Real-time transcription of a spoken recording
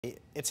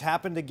It's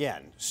happened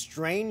again.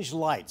 Strange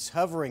lights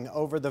hovering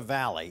over the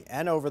valley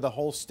and over the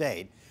whole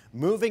state,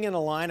 moving in a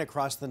line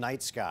across the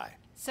night sky.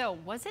 So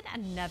was it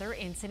another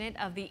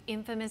incident of the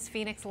infamous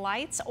Phoenix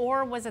lights,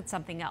 or was it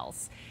something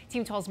else?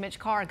 Team 12's Mitch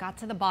Carr got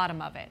to the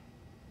bottom of it.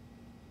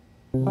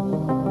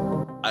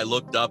 I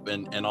looked up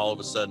and all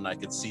of a sudden I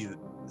could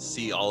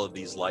see all of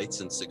these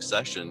lights in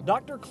succession.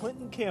 Dr.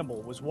 Clinton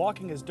Campbell was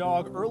walking his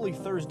dog early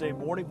Thursday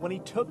morning when he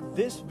took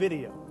this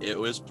video. It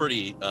was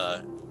pretty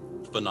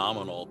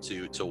phenomenal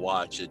to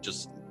watch. It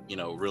just,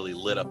 really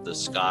lit up the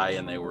sky,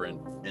 and they were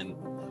in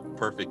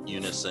perfect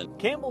unison.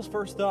 Campbell's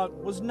first thought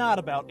was not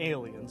about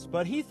aliens,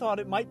 but he thought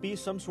it might be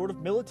some sort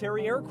of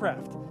military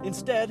aircraft.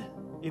 Instead,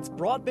 it's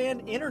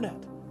broadband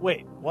internet.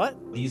 Wait, what?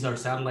 These are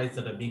satellites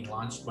that are being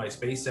launched by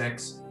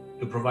SpaceX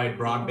to provide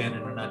broadband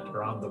internet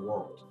around the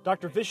world.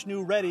 Dr.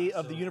 Vishnu Reddy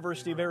of the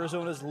University of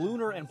Arizona's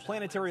Lunar and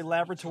Planetary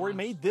Laboratory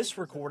made this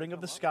recording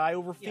of the sky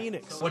over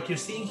Phoenix. What you're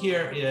seeing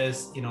here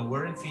is,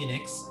 we're in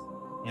Phoenix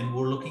and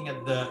we're looking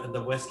at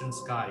the western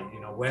sky,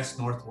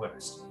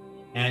 west-northwest.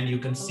 And you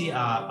can see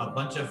a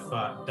bunch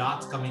of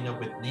dots coming up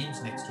with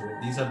names next to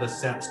it. These are the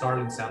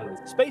Starlink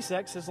satellites.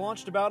 SpaceX has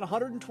launched about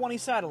 120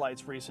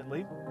 satellites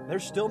recently. They're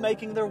still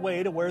making their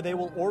way to where they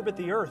will orbit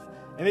the Earth,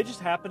 and they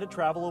just happen to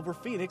travel over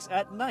Phoenix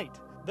at night.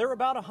 They're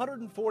about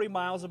 140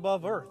 miles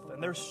above Earth,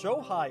 and they're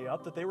so high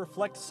up that they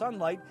reflect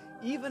sunlight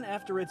even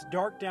after it's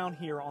dark down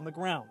here on the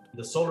ground.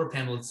 The solar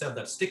panel itself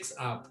that sticks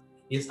up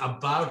is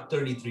about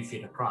 33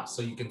 feet across.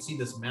 So you can see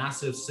this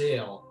massive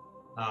sail.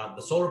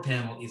 The solar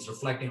panel is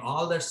reflecting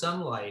all their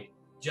sunlight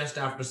just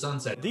after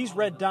sunset. These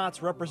red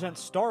dots represent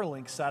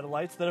Starlink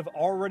satellites that have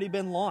already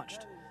been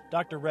launched.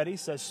 Dr. Reddy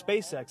says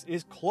SpaceX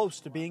is close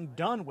to being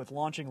done with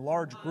launching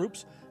large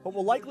groups, but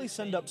will likely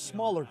send up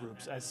smaller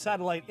groups as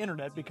satellite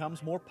internet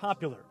becomes more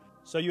popular.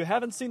 So you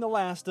haven't seen the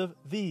last of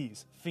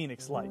these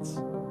Phoenix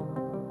lights.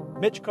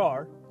 Mitch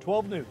Carr,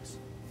 12 News.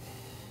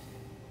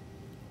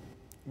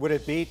 Would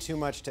it be too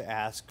much to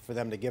ask for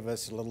them to give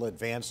us a little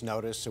advance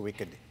notice so we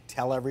could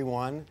tell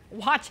everyone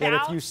Watch that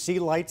out. if you see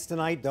lights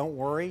tonight, don't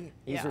worry,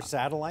 these are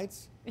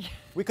satellites?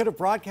 We could have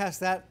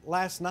broadcast that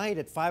last night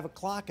at 5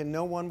 o'clock and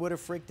no one would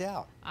have freaked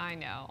out. I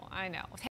know.